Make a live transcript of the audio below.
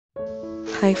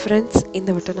Hi friends, இந்த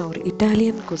வட்டம் நான் ஒரு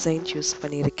Italian cuisine choose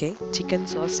பண்ணியிருக்கேன். Chicken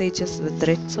sausages with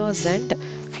red sauce and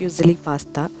fusilli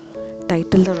pasta.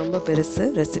 Title தான் ரொம்ப பெருசு,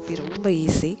 ரெசிபி ரொம்ப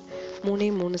ஈஸி.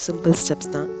 மூணு சிம்பிள்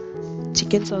ஸ்டெப்ஸ் தான்.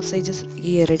 சிக்கன் சாசேஜஸ்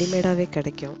ரெடிமேடாகவே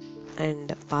கிடைக்கும்.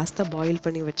 அண்ட் பாஸ்தா பாயில்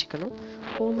பண்ணி வச்சுக்கணும்.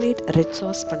 ஹோம்மேட் ரெட்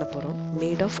சாஸ் பண்ண போகிறோம்,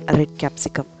 மேட் ஆஃப் ரெட்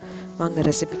கேப்சிகம். வாங்க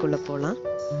ரெசிபிக்குள்ளே போகலாம்.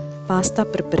 Pasta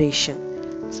preparation.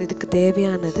 ஸோ இதுக்கு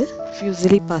தேவையானது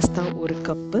ஃபியூசிலி பாஸ்தா 1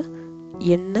 கப்பு,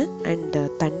 எண்ணெய் அண்ட்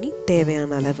தண்ணி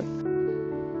தேவையான அளவு.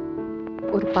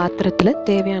 ஒரு பாத்திரத்தில்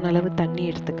தேவையான அளவு தண்ணி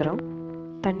எடுத்துக்கிறோம்.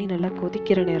 தண்ணி நல்லா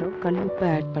கொதிக்கிற நேரம் கல் உப்பு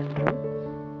ஆட் பண்ணுறோம்.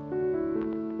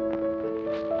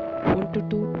 1 to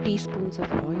 2 teaspoons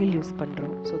of oil use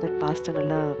பண்ணுறோம். ஸோ தட் பாஸ்தா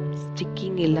நல்லா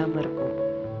ஸ்டிக்கிங் இல்லாமல் இருக்கும்.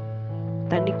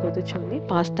 தண்ணி கொதிச்சோடனே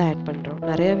பாஸ்தா ஆட் பண்ணுறோம்.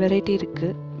 நிறைய வெரைட்டி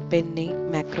இருக்குது, பென்னே,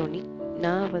 மேக்ரோனி.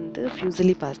 நான்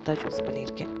ஃபியூசிலி பாஸ்தா சூஸ்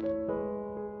பண்ணியிருக்கேன்.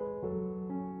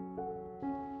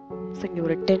 ஸோ இங்கே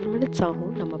ஒரு 10 மினிட்ஸ்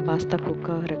ஆகும் நம்ம பாஸ்தா குக்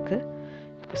ஆகிறதுக்கு.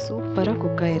 சூப்பராக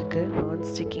குக் ஆகிருக்கு, நான்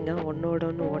ஸ்டிக்கிங்காக ஒன்றோட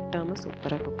ஒன்று ஒட்டாமல்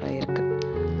சூப்பராக குக் ஆகிருக்கு.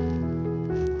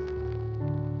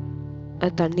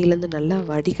 அது தண்ணியிலேருந்து நல்லா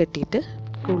வடிகட்டிட்டு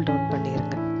கூல் டவுன்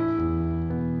பண்ணிடுங்க.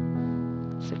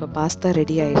 ஸோ இப்போ பாஸ்தா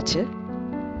ரெடி ஆயிடுச்சு.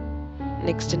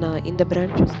 நெக்ஸ்ட் நான் இந்த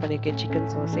பிராண்ட் சூஸ் பண்ணியிருக்கேன்,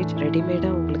 சிக்கன் சாசேஜ்.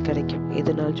 ரெடிமேடாக உங்களுக்கு கிடைக்கும்,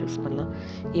 எதுனாலும் சூஸ் பண்ணலாம்.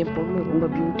 என் பொண்ணு ரொம்ப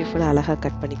பியூட்டிஃபுல்லாக அழகாக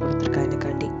கட் பண்ணி கொடுத்துருக்கா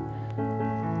எனக்காண்டி.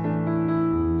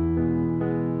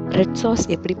 ரெட் சாஸ்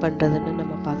எப்படி பண்ணுறதுன்னு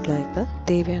நம்ம பார்க்கலாம். இப்போ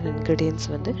தேவையான ingredients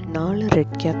 4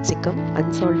 red capsicum,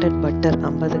 unsalted butter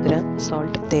 50 gram,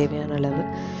 salt தேவையான அளவு.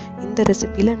 இந்த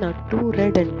ரெசிப்பியில் நான் 2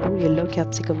 red and 2 yellow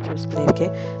capsicum choose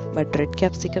பண்ணியிருக்கேன். பட் ரெட்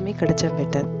கேப்சிகமே கிடைச்சா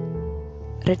பெட்டர்.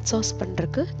 ரெட் சாஸ்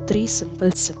பண்ணுறதுக்கு 3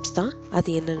 சிம்பிள் ஸ்டெப்ஸ் தான்,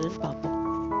 அது என்னென்னு பார்ப்போம்.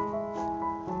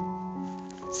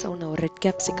 ஸோ நான் ஒரு ரெட்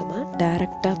கேப்சிகமாக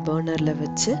டைரெக்டாக பர்னரில்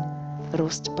வச்சு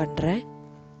ரோஸ்ட் பண்ணுறேன்.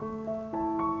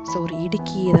 ஸோ ஒரு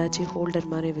இடுக்கி ஏதாச்சும் ஹோல்டர்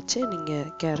மாதிரி வச்சு நீங்கள்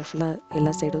கேர்ஃபுல்லாக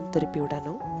எல்லா சைடும் திருப்பி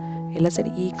விடணும். எல்லா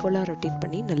சைடும் ஈக்குவலாக ரொட்டேட்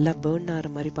பண்ணி நல்லா பேர்ன் ஆகிற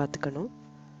மாதிரி பார்த்துக்கணும்.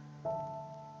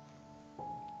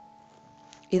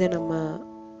 இதை நம்ம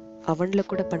அவனில்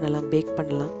கூட பண்ணலாம், பேக்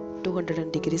பண்ணலாம். 200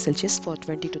 degree Celsius for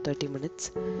 20 to 30 minutes.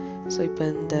 So இப்போ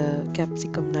இந்த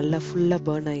கேப்சிகம் நல்லா ஃபுல்லாக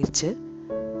பேர்ன் ஆயிடுச்சு.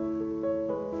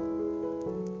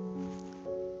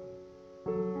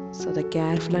 ஸோ அதை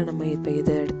கேர்ஃபுல்லாக நம்ம இப்போ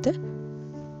இதை எடுத்து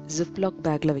ஜிப்லாக்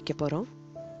பேக்கில் வைக்க போகிறோம்.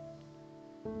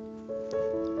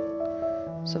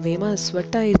 ஸோ வேகமாக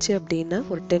ஸ்வெட் ஆயிடுச்சு அப்படின்னா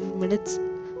ஒரு 10 மினிட்ஸ்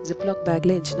ஜிப்லாக்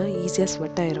பேக்கில் இருந்துச்சுன்னா ஈஸியாக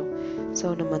ஸ்வெட் ஆயிரும்.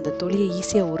 ஸோ நம்ம அந்த தொலியை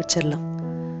ஈஸியாக உரிச்சிடலாம்.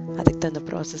 அதுக்கு தான் அந்த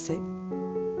ப்ராசஸ்ஸு.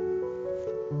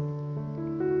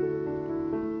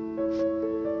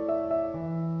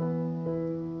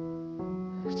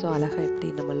 ஸோ அழகாக எப்படி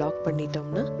நம்ம லாக்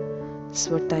பண்ணிட்டோம்னா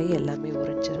ஸ்வெட் ஆகி எல்லாமே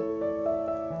உறிஞ்சிடும்.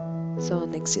 ஸோ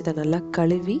நெக்ஸ்ட் இதை நல்லா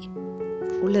கழுவி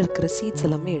உள்ளே இருக்கிற சீட்ஸ்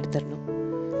எல்லாமே எடுத்துடணும்.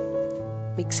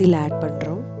 மிக்சியில் ஆட்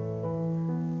பண்ணுறோம்.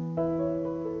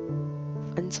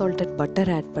 அன்சால்டட்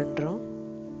பட்டர் ஆட் பண்ணுறோம்,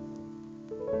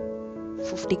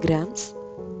 50 கிராம்ஸ்.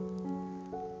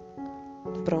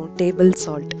 அப்புறம் டேபிள்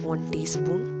சால்ட் 1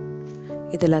 டீஸ்பூன்.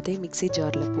 இது எல்லாத்தையும் மிக்சி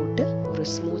ஜாரில் போட்டு ஒரு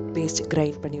ஸ்மூத் பேஸ்ட்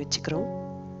கிரைண்ட் பண்ணி வச்சுக்கிறோம்.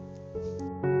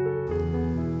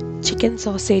 சிக்கன்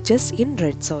சாசேஜஸ் இன்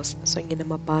ரெட் சாஸ். ஸோ இங்கே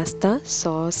நம்ம பாஸ்தா,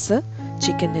 சாஸு,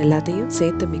 சிக்கன் எல்லாத்தையும்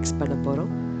சேர்த்து மிக்ஸ் பண்ண போகிறோம்.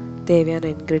 தேவையான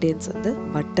ingredients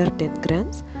butter 10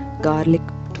 grams,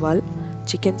 garlic 12,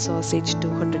 chicken sausage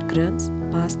 200 grams,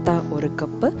 pasta 1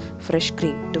 cup, fresh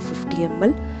cream 250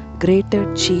 ml,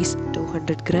 கிரேட்டட் cheese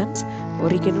 200 grams,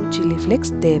 oregano chilli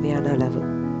flakes தேவையான அளவு.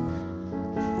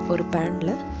 ஒரு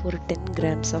பேனில் ஒரு 10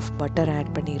 கிராம்ஸ் ஆஃப் பட்டர்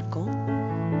ஆட் பண்ணியிருக்கோம்.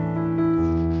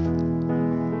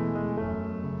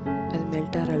 அது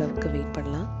மெல்ட் ஆகிற அளவுக்கு வெயிட்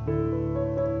பண்ணலாம்.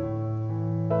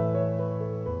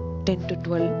 10 to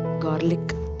 12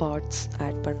 கார்லிக் பாட்ஸ்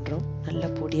ஆட் பண்ணுறோம். நல்ல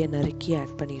பொடியை நறுக்கி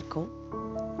ஆட் பண்ணியிருக்கோம்.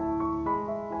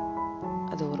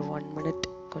 அது ஒரு 1 மினிட்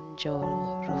கொஞ்சம்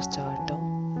ரோஸ்ட் ஆகட்டும்.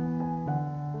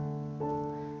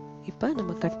 இப்போ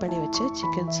நம்ம கட் பண்ணி வச்ச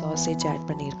சிக்கன் சாசேஜ் ஆட்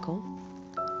பண்ணியிருக்கோம்.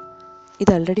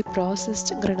 இது ஆல்ரெடி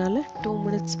ப்ராசஸ்டுங்கிறனால 2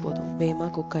 மினிட்ஸ் போதும்,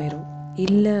 வேகமாக குக் ஆயிரும்.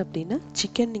 இல்லை அப்படின்னா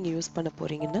சிக்கன் நீங்கள் யூஸ் பண்ண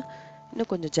போகிறீங்கன்னா இன்னும்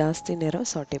கொஞ்சம் ஜாஸ்தி நேரம்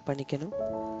சாட்டே பண்ணிக்கணும்.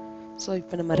 ஸோ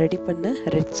இப்போ நம்ம ரெடி பண்ண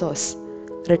ரெட் சாஸ்,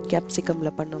 ரெட்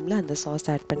கேப்சிகமில் பண்ணோம்ல அந்த சாஸ்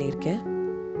ஆட் பண்ணியிருக்கேன்.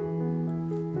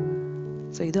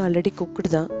 ஸோ இது ஆல்ரெடி குக்குடு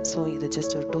தான். ஸோ இது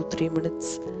ஜஸ்ட் ஒரு 2-3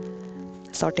 மினிட்ஸ்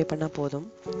சாட்டே பண்ணால் போதும்.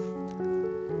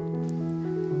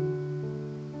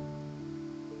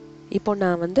 இப்போ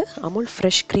நான் அமுல்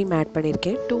ஃப்ரெஷ் க்ரீம் ஆட்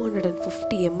பண்ணியிருக்கேன்.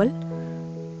 250 ml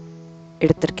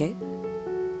எடுத்திருக்கேன்.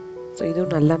 ஸோ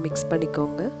இதுவும் நல்லா மிக்ஸ்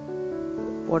பண்ணிக்கோங்க.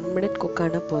 1 மினிட் குக்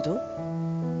ஆனால் போதும்.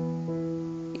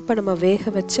 இப்போ நம்ம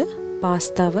வேக வச்ச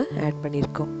பாஸ்தாவை ஆட்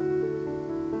பண்ணியிருக்கோம்.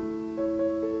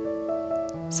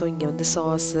 ஸோ இங்கே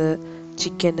சாஸு,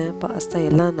 சிக்கனு பாஸ்தா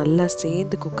எல்லாம் நல்லா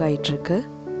சேர்ந்து குக் ஆகிட்டுருக்கு.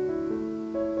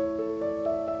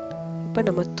 இப்போ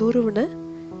நம்ம துருவின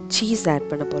சீஸ் ஆட்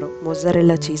பண்ண போகிறோம்.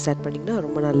 மொசரெல்லா சீஸ் ஆட் பண்ணிங்கன்னா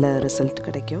ரொம்ப நல்ல ரிசல்ட்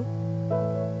கிடைக்கும்.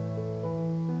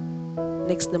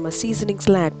 நெக்ஸ்ட் நம்ம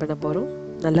சீசனிங்ஸ்லாம் ஆட் பண்ண போகிறோம்.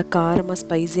 நல்லா காரமாக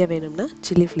ஸ்பைஸியாக வேணும்னா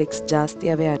சில்லி ஃப்ளேக்ஸ்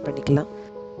ஜாஸ்தியாகவே ஆட் பண்ணிக்கலாம்.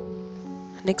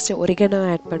 நெக்ஸ்ட் ஒரிகனோ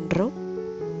ஆட் பண்ணுறோம்.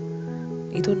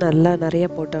 இதுவும் நல்லா நிறைய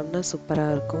போட்டோம்னா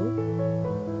சூப்பராக இருக்கும்.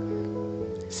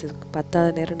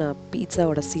 10வது நேரம் நான்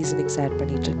பீட்சாவோட சீசனிங்ஸ் ஆட்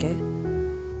பண்ணிகிட்ருக்கேன்.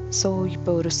 ஸோ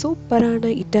இப்போ ஒரு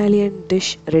சூப்பரான இட்டாலியன்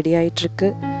டிஷ் ரெடி ஆகிட்டுருக்கு.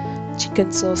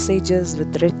 Chicken sausages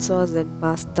with red sauce and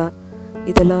pasta.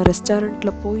 இதெல்லாம்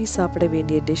ரெஸ்டாரண்ட்டில் போய் சாப்பிட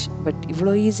வேண்டிய டிஷ். பட்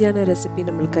இவ்வளோ ஈஸியான ரெசிபி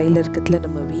நம்மளுக்கு கையில் இருக்கிறதுல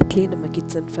நம்ம வீட்லேயே நம்ம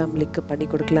கிட்ஸ் அண்ட் ஃபேமிலிக்கு பண்ணி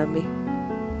கொடுக்கலாமே.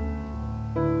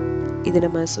 இது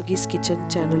நம்ம சுகிஸ் கிச்சன்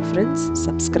சேனல் ஃப்ரெண்ட்ஸ்.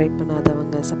 சப்ஸ்கிரைப்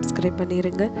பண்ணாதவங்க சப்ஸ்கிரைப்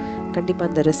பண்ணிடுங்க. கண்டிப்பாக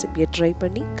அந்த ரெசிபியை ட்ரை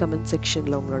பண்ணி கமெண்ட்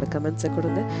செக்ஷனில் உங்களோட கமெண்ட்ஸை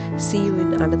கொடுங்க. See you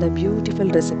in another beautiful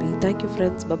recipe. Thank you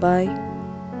friends. Bye bye.